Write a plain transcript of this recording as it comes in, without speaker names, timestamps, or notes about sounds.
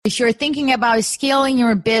If you're thinking about scaling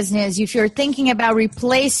your business, if you're thinking about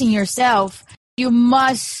replacing yourself, you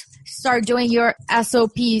must start doing your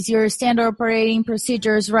SOPs, your standard operating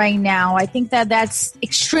procedures right now. I think that that's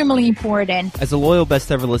extremely important. As a loyal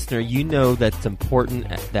Best Ever listener, you know that it's important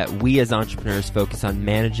that we as entrepreneurs focus on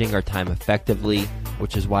managing our time effectively,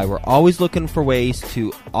 which is why we're always looking for ways to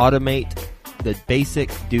automate the basic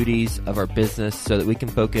duties of our business so that we can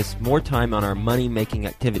focus more time on our money-making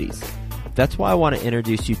activities. That's why I want to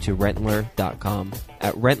introduce you to Rentler.com.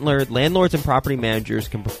 At Rentler, landlords and property managers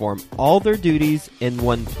can perform all their duties in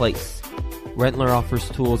one place. Rentler offers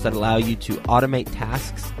tools that allow you to automate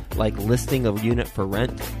tasks like listing a unit for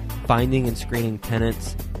rent, finding and screening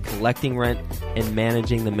tenants, collecting rent, and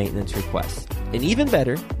managing the maintenance requests. And even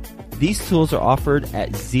better, these tools are offered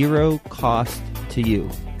at zero cost to you.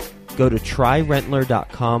 Go to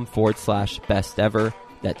tryrentler.com/best ever.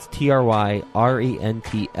 That's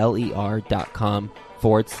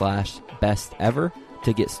tryrentler.com/best ever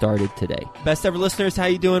to get started today. Best Ever listeners, how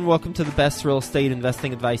you doing? Welcome to the Best Real Estate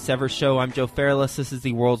Investing Advice Ever show. I'm Joe Fairless. This is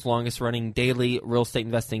the world's longest running daily real estate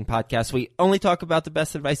investing podcast. We only talk about the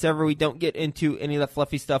best advice ever. We don't get into any of that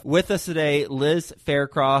fluffy stuff. With us today, Liz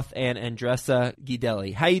Faircroft and Andressa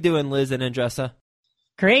Guidelli. How you doing, Liz and Andressa?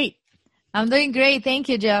 Great. I'm doing great. Thank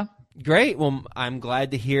you, Joe. Great. Well, I'm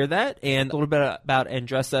glad to hear that. And a little bit about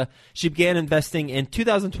Andressa. She began investing in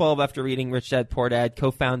 2012 after reading Rich Dad, Poor Dad,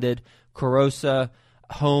 co-founded Corosa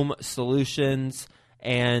Home Solutions,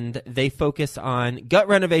 and they focus on gut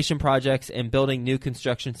renovation projects and building new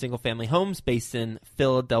construction single-family homes based in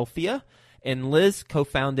Philadelphia. And Liz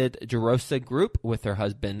co-founded Jerosa Group with her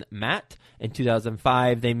husband, Matt. In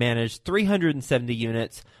 2005, they managed 370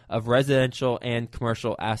 units of residential and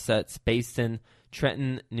commercial assets based in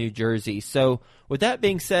Trenton, New Jersey. So with that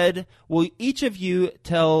being said, will each of you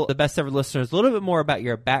tell the Best Ever listeners a little bit more about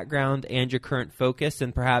your background and your current focus?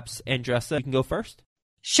 And perhaps, Andressa, you can go first.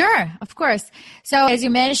 Sure, of course. So as you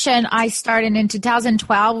mentioned, I started in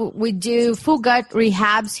 2012. We do full gut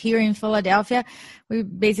rehabs here in Philadelphia. We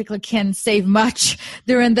basically can save much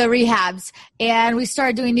during the rehabs. And we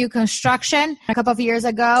started doing new construction a couple of years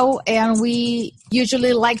ago. And we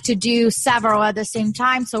usually like to do several at the same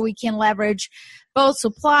time so we can leverage both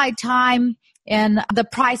supply, time, and the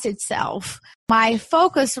price itself. My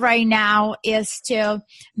focus right now is to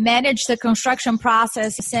manage the construction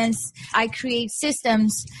process since I create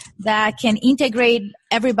systems that can integrate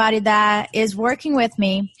everybody that is working with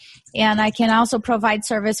me. And I can also provide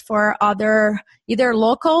service for other either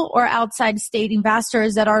local or outside state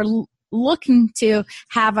investors that are looking to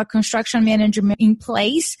have a construction management in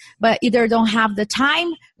place, but either don't have the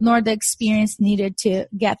time nor the experience needed to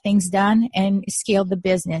get things done and scale the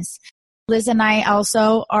business. Liz and I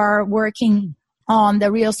also are working on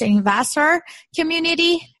the real estate investor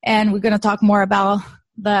community, and we're going to talk more about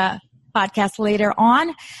the podcast later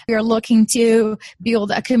on. We are looking to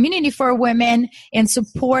build a community for women and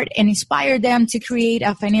support and inspire them to create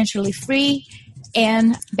a financially free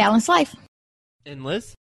and balanced life. And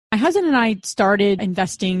Liz? My husband and I started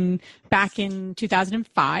investing back in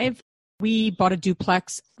 2005. We bought a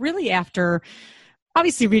duplex really after,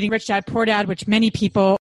 obviously, reading Rich Dad, Poor Dad, which many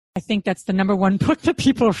people, I think that's the number one book that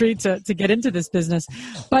people read to get into this business.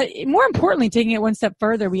 But more importantly, taking it one step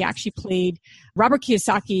further, we actually played, Robert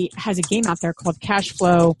Kiyosaki has a game out there called Cash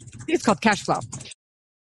Flow. I think it's called Cash Flow.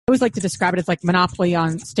 I always like to describe it as like Monopoly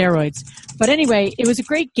on steroids. But anyway, it was a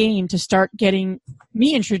great game to start getting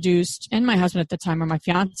me introduced, and my husband at the time, or my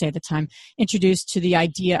fiance at the time, introduced to the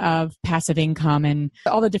idea of passive income and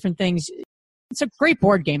all the different things. It's a great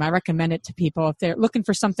board game. I recommend it to people if they're looking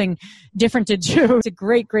for something different to do. It's a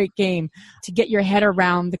great, great game to get your head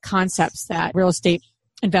around the concepts that real estate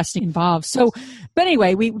investing involves. So, but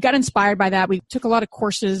anyway, we got inspired by that. We took a lot of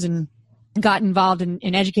courses and got involved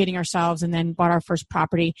in educating ourselves, and then bought our first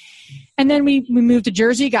property. And then we moved to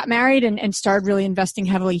Jersey, got married, and started really investing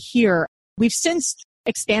heavily here. We've since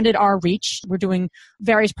expanded our reach. We're doing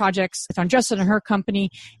various projects with Andressa and her company,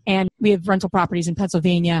 and we have rental properties in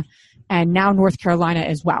Pennsylvania and now North Carolina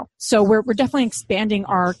as well. So we're definitely expanding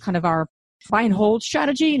our buy and hold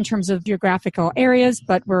strategy in terms of geographical areas,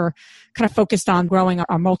 but we're kind of focused on growing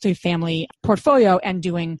our multifamily portfolio and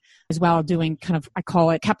doing kind of, I call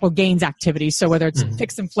it capital gains activities. So whether it's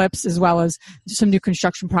fix and flips as well as some new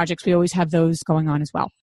construction projects, we always have those going on as well.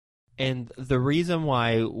 And the reason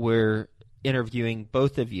why we're interviewing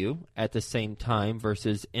both of you at the same time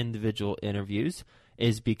versus individual interviews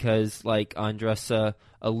is because, like Andressa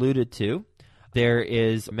alluded to, there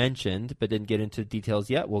is mentioned, but didn't get into details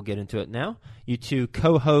yet. We'll get into it now. You two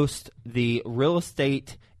co-host the Real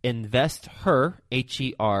Estate Invest Her,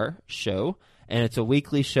 HER show, and it's a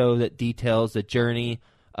weekly show that details the journey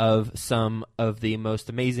of some of the most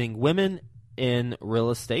amazing women in real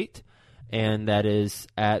estate, and that is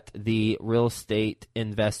at the Real Estate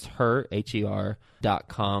Invest Her,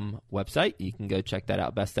 HER.com website. You can go check that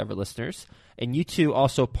out, best ever listeners. And you two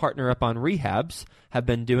also partner up on rehabs, have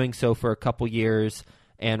been doing so for a couple years,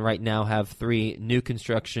 and right now have 3 new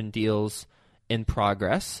construction deals in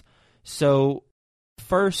progress. So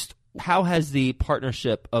first, how has the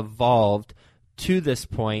partnership evolved to this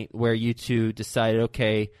point where you two decided,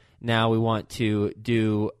 okay, now we want to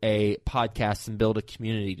do a podcast and build a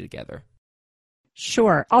community together?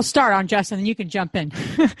 Sure. I'll start on Jess, and then you can jump in.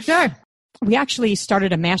 Sure. We actually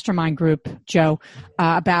started a mastermind group, Joe,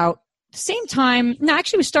 about the same time. No,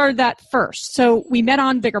 actually, we started that first. So we met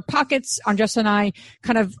on Bigger Pockets. Andressa and I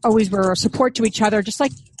kind of always were a support to each other, just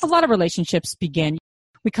like a lot of relationships begin.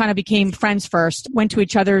 We kind of became friends first, went to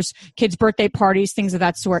each other's kids' birthday parties, things of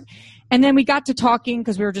that sort. And then we got to talking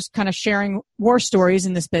because we were just kind of sharing war stories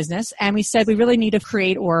in this business. And we said we really need to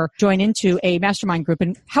create or join into a mastermind group.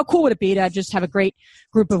 And how cool would it be to just have a great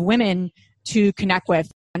group of women to connect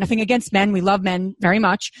with? Nothing against men. We love men very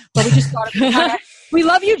much. But we just thought we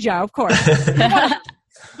love you, Joe, of course.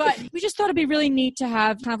 But we just thought it'd be really neat to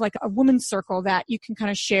have kind of like a women's circle that you can kind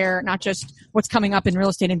of share not just what's coming up in real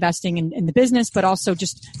estate investing and in the business, but also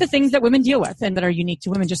just the things that women deal with and that are unique to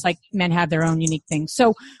women, just like men have their own unique things.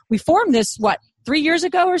 So we formed this, 3 years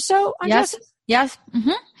ago or so? Yes. Yes.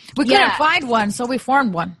 Mm-hmm. We couldn't find one, so we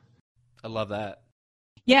formed one. I love that.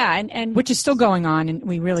 Yeah, and which is still going on, and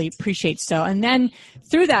we really appreciate still. And then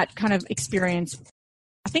through that kind of experience,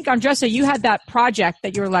 I think, Andressa, you had that project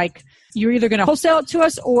that you were like, you're either going to wholesale it to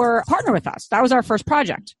us or partner with us. That was our first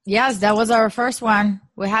project. Yes, that was our first one.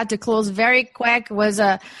 We had to close very quick. It was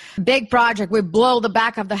a big project. We blew the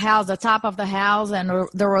back of the house, the top of the house, and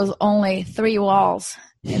there was only 3 walls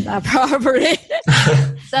in that property.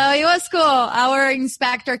 So it was cool. Our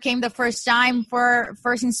inspector came the first time for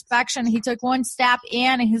first inspection. He took one step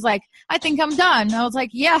in and he's like, I think I'm done. I was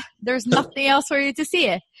like, yeah, there's nothing else for you to see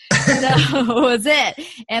it. So that was it.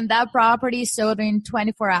 And that property sold in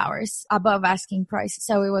 24 hours above asking price.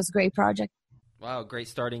 So it was a great project. Wow, great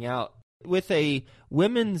starting out. With a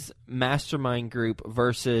women's mastermind group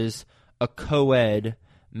versus a co-ed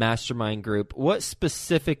mastermind group, what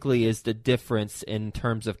specifically is the difference in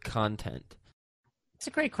terms of content? It's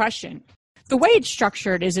a great question. The way it's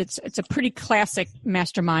structured is it's a pretty classic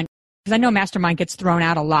mastermind. Because I know mastermind gets thrown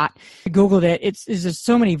out a lot. I Googled it. There's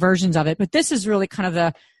so many versions of it. But this is really kind of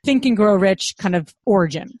the Think and Grow Rich kind of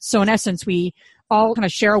origin. So in essence, we all kind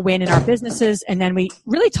of share a win in our businesses. And then we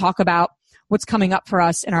really talk about what's coming up for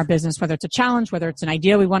us in our business, whether it's a challenge, whether it's an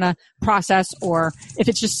idea we want to process, or if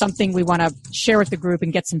it's just something we want to share with the group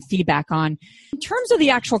and get some feedback on. In terms of the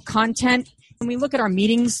actual content, when we look at our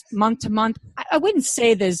meetings month to month, I wouldn't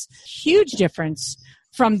say there's huge difference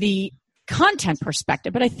from the content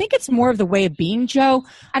perspective, but I think it's more of the way of being, Joe.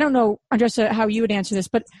 I don't know, Andressa, how you would answer this,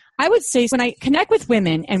 but I would say when I connect with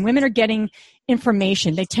women and women are getting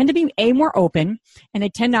information, they tend to be more open and they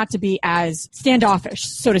tend not to be as standoffish,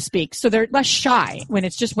 so to speak. So they're less shy when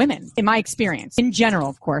it's just women, in my experience. In general,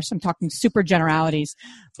 of course, I'm talking super generalities,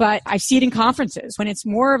 but I see it in conferences. When it's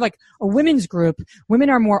more of like a women's group, women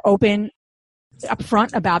are more open,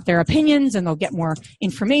 upfront about their opinions, and they'll get more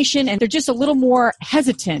information, and they're just a little more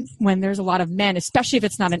hesitant when there's a lot of men, especially if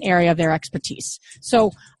it's not an area of their expertise.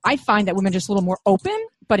 So I find that women are just a little more open,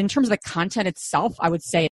 but in terms of the content itself, I would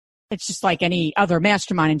say it's just like any other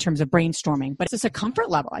mastermind in terms of brainstorming, but it's just a comfort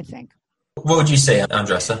level, I think. What would you say,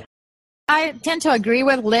 Andressa? I tend to agree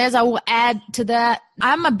with Liz. I will add to that.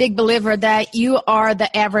 I'm a big believer that you are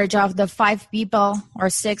the average of the 5 people or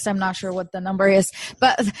 6. I'm not sure what the number is,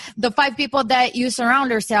 but the 5 people that you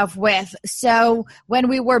surround yourself with. So when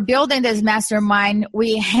we were building this mastermind,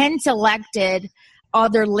 we hand selected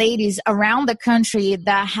other ladies around the country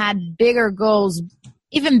that had bigger goals,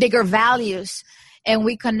 even bigger values, and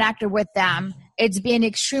we connected with them. It's been an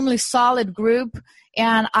extremely solid group,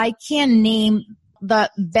 and I can name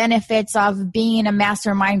the benefits of being in a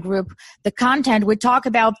mastermind group. The content, we talk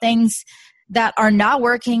about things that are not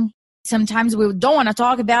working. Sometimes we don't want to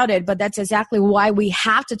talk about it, but that's exactly why we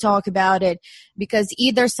have to talk about it, because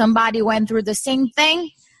either somebody went through the same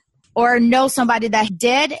thing or know somebody that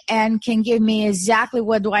did and can give me exactly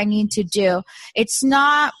what do I need to do. It's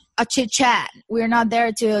not a chit-chat. We're not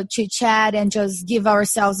there to chit-chat and just give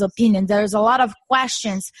ourselves opinions. There's a lot of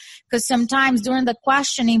questions, because sometimes during the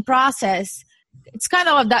questioning process, it's kind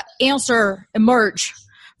of the answer emerge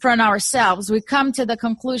from ourselves. We come to the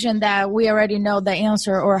conclusion that we already know the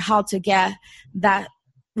answer or how to get that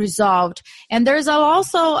resolved. And there's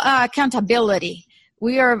also accountability.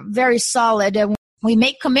 We are very solid. And we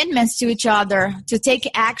make commitments to each other to take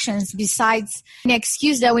actions besides an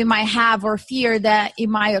excuse that we might have or fear that it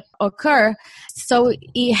might occur. So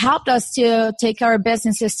it helped us to take our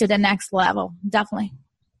businesses to the next level, definitely.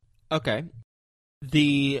 Okay.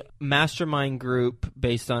 The mastermind group,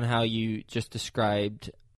 based on how you just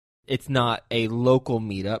described, it's not a local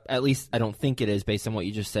meetup. At least I don't think it is based on what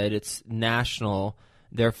you just said. It's national.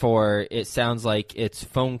 Therefore, it sounds like it's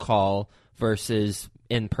phone call versus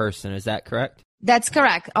in person. Is that correct? That's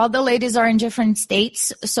correct. All the ladies are in different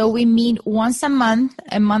states. So we meet once a month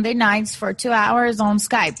on Monday nights for 2 hours on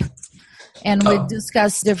Skype. And we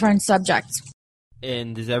discuss different subjects.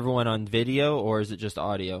 And is everyone on video or is it just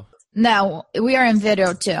audio? No, we are in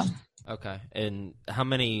video too. Okay. And how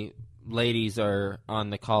many ladies are on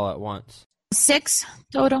the call at once? 6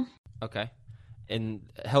 total. Okay. And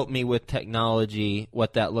help me with technology,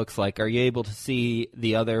 what that looks like. Are you able to see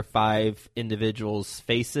the other 5 individuals'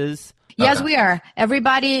 faces? Yes, we are.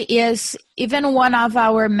 Everybody is, even one of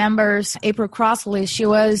our members, April Crossley, she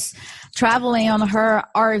was traveling on her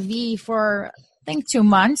RV for, I think, 2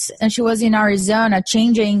 months, and she was in Arizona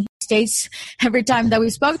changing states every time that we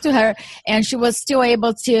spoke to her, and she was still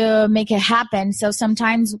able to make it happen. So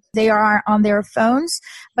sometimes they are on their phones,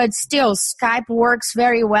 but still Skype works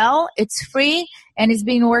very well. It's free, and it's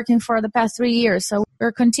been working for the past 3 years, so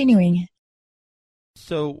we're continuing.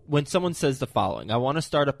 So when someone says the following, I want to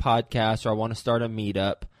start a podcast or I want to start a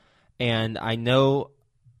meetup, and I know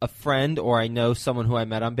a friend or I know someone who I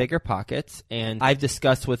met on Bigger Pockets, and I've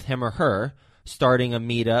discussed with him or her starting a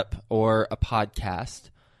meetup or a podcast,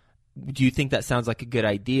 do you think that sounds like a good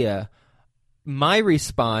idea? My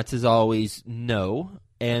response is always no,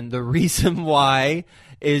 and the reason why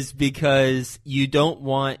is because you don't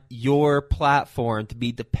want your platform to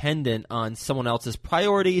be dependent on someone else's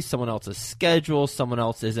priorities, someone else's schedule, someone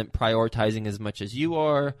else isn't prioritizing as much as you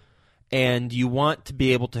are, and you want to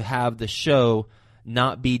be able to have the show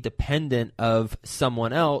not be dependent of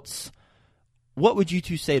someone else. What would you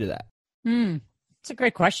two say to that? It's a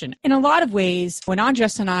great question. In a lot of ways, when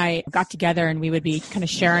Andres and I got together and we would be kind of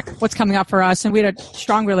sharing what's coming up for us and we had a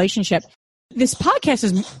strong relationship, this podcast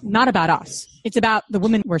is not about us. It's about the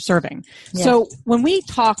women we're serving. Yes. So when we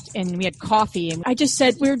talked and we had coffee, and I just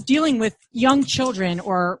said we're dealing with young children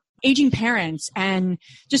or aging parents and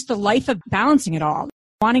just the life of balancing it all,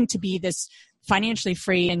 wanting to be this financially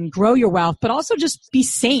free and grow your wealth, but also just be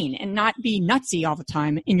sane and not be nutsy all the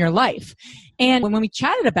time in your life. And when we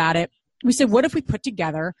chatted about it, we said, what if we put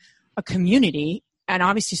together a community and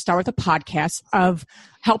obviously start with a podcast of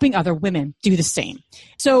helping other women do the same.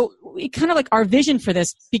 So it kind of like our vision for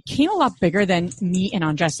this became a lot bigger than me and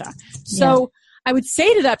Andressa. So I would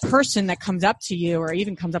say to that person that comes up to you or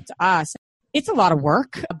even comes up to us, it's a lot of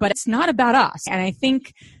work, but it's not about us. And I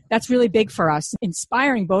think that's really big for us,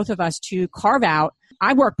 inspiring both of us to carve out.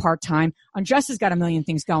 I work part-time. Andressa's got a million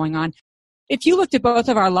things going on. If you looked at both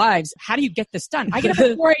of our lives, how do you get this done? I get up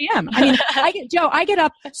at 4 a.m. I mean, I get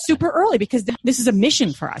up super early because this is a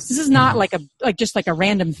mission for us. This is not just like a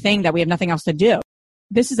random thing that we have nothing else to do.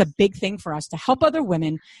 This is a big thing for us to help other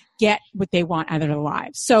women get what they want out of their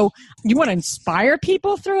lives. So you want to inspire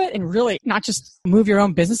people through it and really not just move your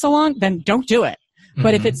own business along, then don't do it.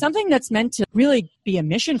 But if it's something that's meant to really be a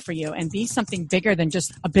mission for you and be something bigger than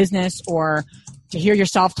just a business or to hear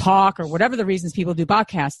yourself talk or whatever the reasons people do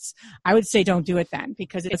podcasts, I would say don't do it then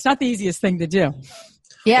because it's not the easiest thing to do.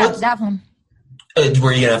 Yeah, definitely.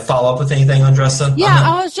 Were you going to follow up with anything, Andressa? Yeah,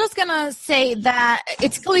 I was just going to say that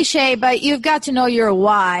it's cliche, but you've got to know your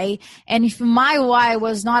why. And if my why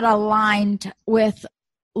was not aligned with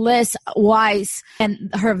Liz Wise and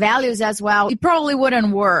her values as well, it probably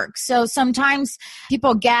wouldn't work. So sometimes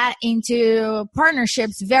people get into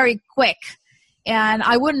partnerships very quick. And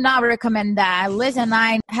I would not recommend that. Liz and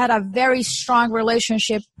I had a very strong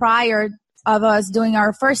relationship prior of us doing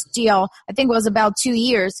our first deal. I think it was about 2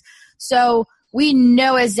 years. So we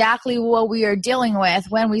know exactly what we are dealing with.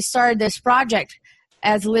 When we started this project,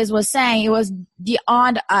 as Liz was saying, it was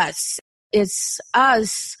beyond us. It's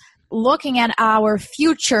us looking at our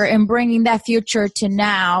future and bringing that future to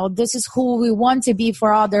now. This is who we want to be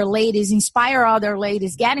for other ladies, inspire other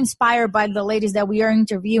ladies, get inspired by the ladies that we are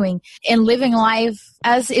interviewing and living life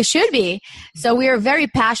as it should be. So we are very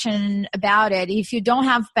passionate about it. If you don't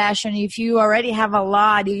have passion, if you already have a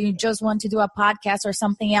lot, you just want to do a podcast or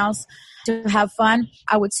something else to have fun,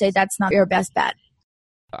 I would say that's not your best bet.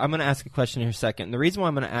 I'm going to ask a question here in a second. The reason why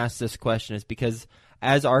I'm going to ask this question is because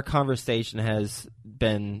as our conversation has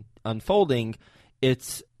been unfolding,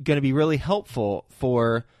 it's going to be really helpful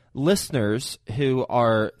for listeners who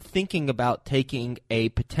are thinking about taking a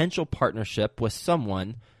potential partnership with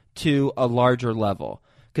someone to a larger level.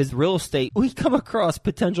 Because real estate, we come across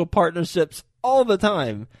potential partnerships all the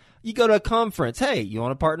time. You go to a conference, hey, you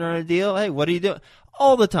want to partner on a deal? Hey, what are you doing?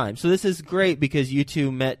 All the time. So this is great because you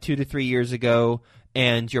two met 2 to 3 years ago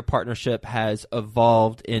and your partnership has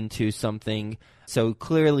evolved into something. So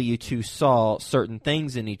clearly you two saw certain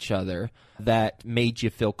things in each other that made you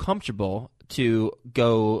feel comfortable to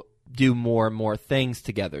go do more and more things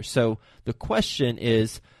together. So the question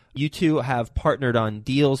is, you two have partnered on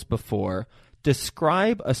deals before.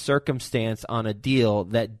 Describe a circumstance on a deal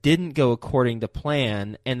that didn't go according to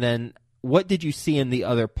plan, and then what did you see in the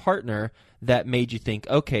other partner that made you think,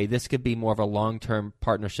 okay, this could be more of a long-term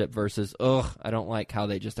partnership versus, I don't like how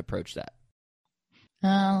they just approached that?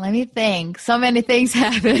 Let me think. So many things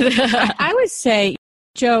happened. I would say,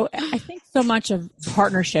 Joe, I think so much of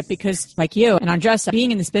partnership because like you and Andressa,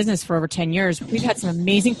 being in this business for over 10 years, we've had some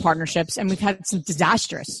amazing partnerships and we've had some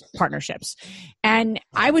disastrous partnerships. And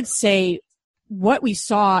I would say what we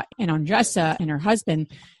saw in Andressa and her husband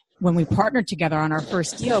when we partnered together on our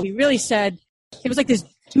first deal, we really said, it was like this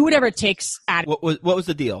do whatever it takes attitude. What was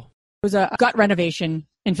the deal? It was a gut renovation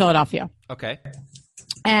in Philadelphia. Okay.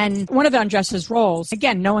 And one of Andressa's roles,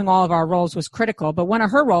 again, knowing all of our roles was critical, but one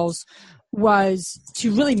of her roles was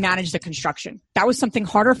to really manage the construction. That was something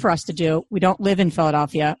harder for us to do. We don't live in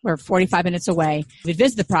Philadelphia. We're 45 minutes away. We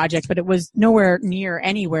visit the project, but it was nowhere near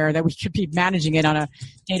anywhere that we could be managing it on a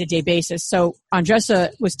day-to-day basis. So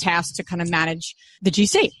Andressa was tasked to kind of manage the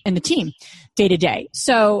GC and the team day-to-day.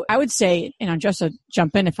 So I would say, and Andressa,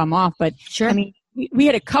 jump in if I'm off, but sure. I mean, we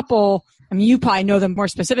had a couple, I mean, you probably know them more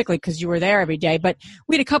specifically because you were there every day, but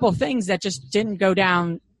we had a couple of things that just didn't go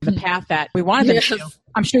down the path that we wanted them to.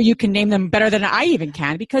 I'm sure you can name them better than I even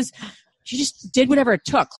can because she just did whatever it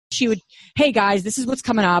took. She would, hey guys, this is what's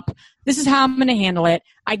coming up. This is how I'm going to handle it.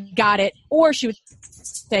 I got it. Or she would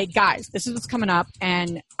say, guys, this is what's coming up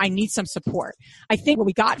and I need some support. I think what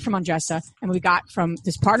we got from Andressa and what we got from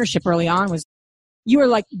this partnership early on was you were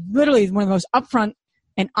like literally one of the most upfront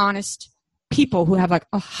and honest people who have like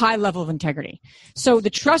a high level of integrity. So the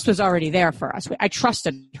trust was already there for us. I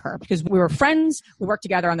trusted her because we were friends. We worked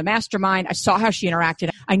together on the mastermind. I saw how she interacted.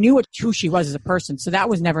 I knew who she was as a person. So that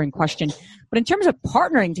was never in question. But in terms of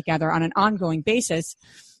partnering together on an ongoing basis,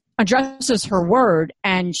 Andressa's her word,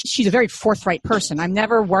 and she's a very forthright person. I'm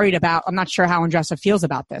never worried about, I'm not sure how Andressa feels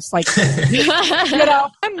about this. Like,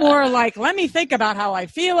 I'm more like, let me think about how I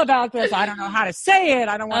feel about this. I don't know how to say it.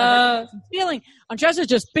 I don't want to hurt feeling. Andressa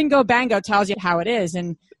just bingo bango tells you how it is.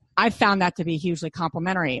 And I found that to be hugely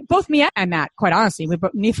complimentary. Both me and Matt, quite honestly,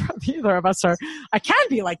 neither of us are, I can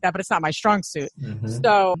be like that, but it's not my strong suit. Mm-hmm.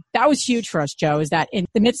 So that was huge for us, Joe, is that in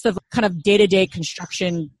the midst of kind of day-to-day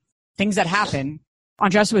construction things that happen,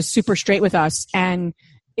 Andressa was super straight with us, and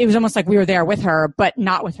it was almost like we were there with her, but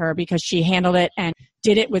not with her because she handled it and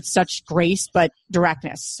did it with such grace but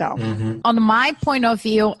directness. So, On my point of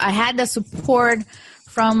view, I had the support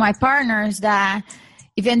from my partners that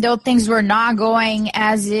even though things were not going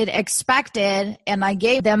as it expected, and I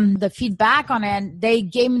gave them the feedback on it, they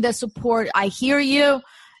gave me the support. I hear you.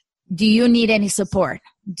 Do you need any support?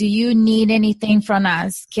 Do you need anything from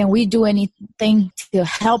us? Can we do anything to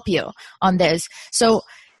help you on this? So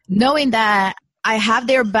knowing that I have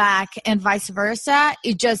their back and vice versa,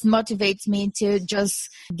 it just motivates me to just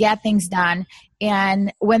get things done.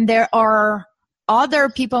 And when there are other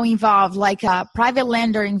people involved, like a private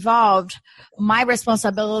lender involved, my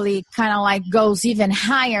responsibility kind of like goes even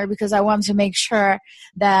higher because I want to make sure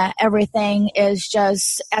that everything is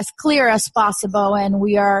just as clear as possible and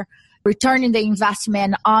we are returning the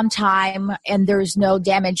investment on time and there's no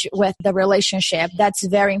damage with the relationship. That's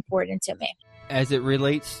very important to me. As it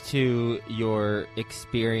relates to your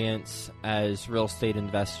experience as real estate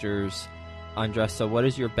investors, Andressa, what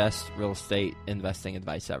is your best real estate investing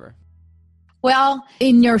advice ever? Well,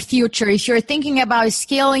 in your future, if you're thinking about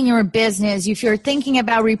scaling your business, if you're thinking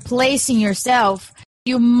about replacing yourself,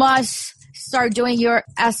 you must start doing your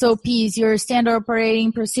SOPs, your standard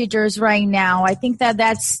operating procedures right now. I think that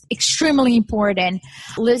that's extremely important.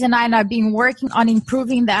 Liz and I have been working on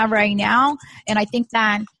improving that right now. And I think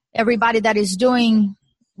that everybody that is doing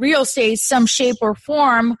real estate, some shape or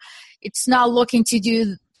form, it's not looking to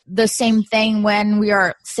do the same thing when we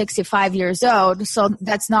are 65 years old. So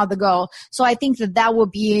that's not the goal. So I think that that will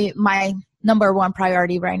be my number one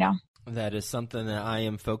priority right now. That is something that I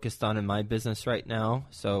am focused on in my business right now.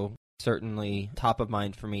 So certainly top of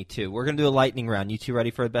mind for me too. We're going to do a lightning round. You two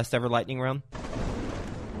ready for the best ever lightning round?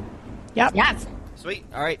 Yep. Yes. Sweet.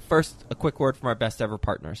 All right. First, a quick word from our best ever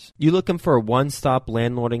partners. You looking for a one-stop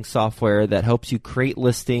landlording software that helps you create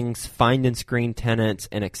listings, find and screen tenants,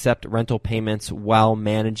 and accept rental payments while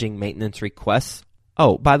managing maintenance requests?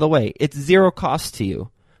 Oh, by the way, it's zero cost to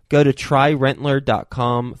you. Go to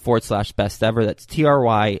tryrentler.com/best ever. That's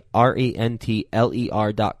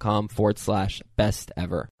tryrentler.com/best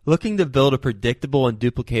ever. Looking to build a predictable and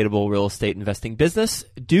duplicatable real estate investing business?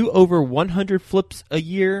 Do over 100 flips a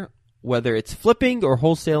year? Whether it's flipping or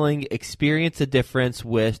wholesaling, experience a difference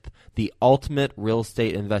with the Ultimate Real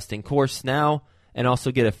Estate Investing course now, and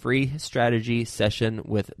also get a free strategy session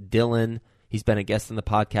with Dylan. He's been a guest on the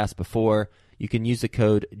podcast before. You can use the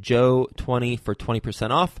code JOE20 for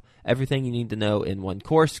 20% off. Everything you need to know in one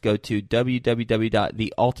course. Go to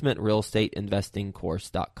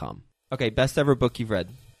www.theultimaterealestateinvestingcourse.com. Okay, best ever book you've read.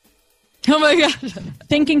 Oh my God.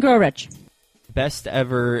 Think and Grow Rich. Best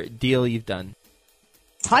ever deal you've done.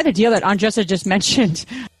 Probably the deal that Andressa just mentioned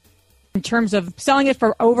in terms of selling it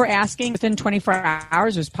for over asking within 24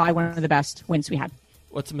 hours was probably one of the best wins we had.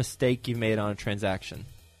 What's a mistake you've made on a transaction?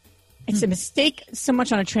 It's a mistake so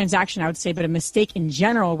much on a transaction, I would say, but a mistake in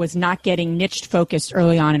general was not getting niche focused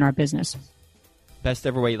early on in our business. Best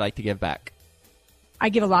ever way you'd like to give back. I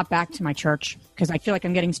give a lot back to my church because I feel like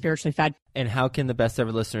I'm getting spiritually fed. And how can the best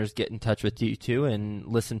ever listeners get in touch with you too and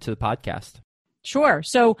listen to the podcast? Sure.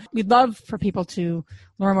 So we'd love for people to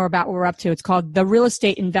learn more about what we're up to. It's called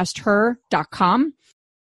therealestateinvesther.com.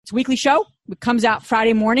 It's a weekly show. It comes out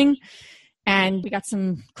Friday morning. And we got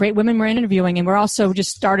some great women we're interviewing. And we're also just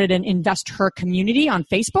started an Invest Her community on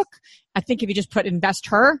Facebook. I think if you just put Invest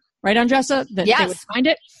Her, right, Andressa, that they would find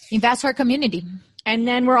it. Invest Her community. And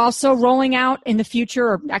then we're also rolling out in the future,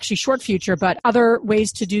 or actually short future, but other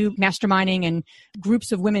ways to do masterminding and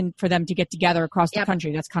groups of women for them to get together across the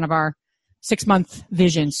country. That's kind of our 6-month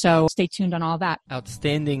vision. So stay tuned on all that.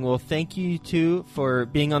 Outstanding. Well, thank you two for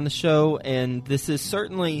being on the show. And this is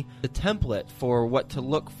certainly the template for what to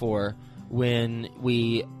look for when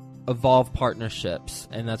we evolve partnerships.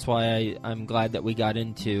 And that's why I'm glad that we got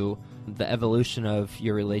into the evolution of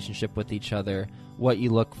your relationship with each other, what you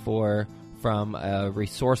look for from a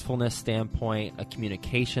resourcefulness standpoint, a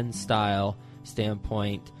communication style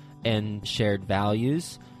standpoint, and shared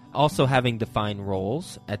values. Also having defined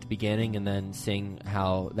roles at the beginning and then seeing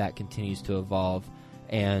how that continues to evolve.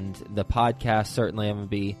 And the podcast, certainly I'm going to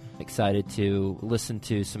be excited to listen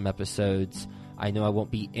to some episodes. I know I won't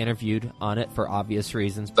be interviewed on it for obvious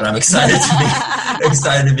reasons, but I'm excited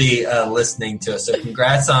to be listening to it. So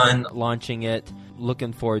congrats on launching it.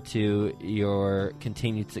 Looking forward to your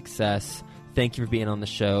continued success. Thank you for being on the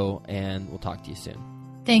show, and we'll talk to you soon.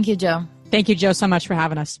 Thank you, Joe. Thank you, Joe, so much for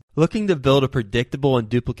having us. Looking to build a predictable and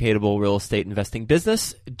duplicatable real estate investing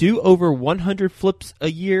business? Do over 100 flips a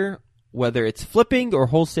year? Whether it's flipping or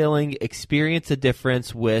wholesaling, experience a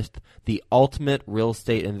difference with the Ultimate Real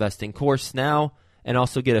Estate Investing course now, and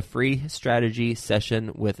also get a free strategy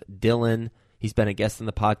session with Dylan. He's been a guest on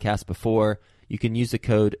the podcast before. You can use the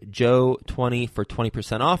code JOE20 for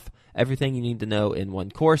 20% off. Everything you need to know in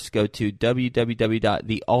one course. Go to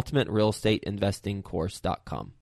www.theultimaterealestateinvestingcourse.com.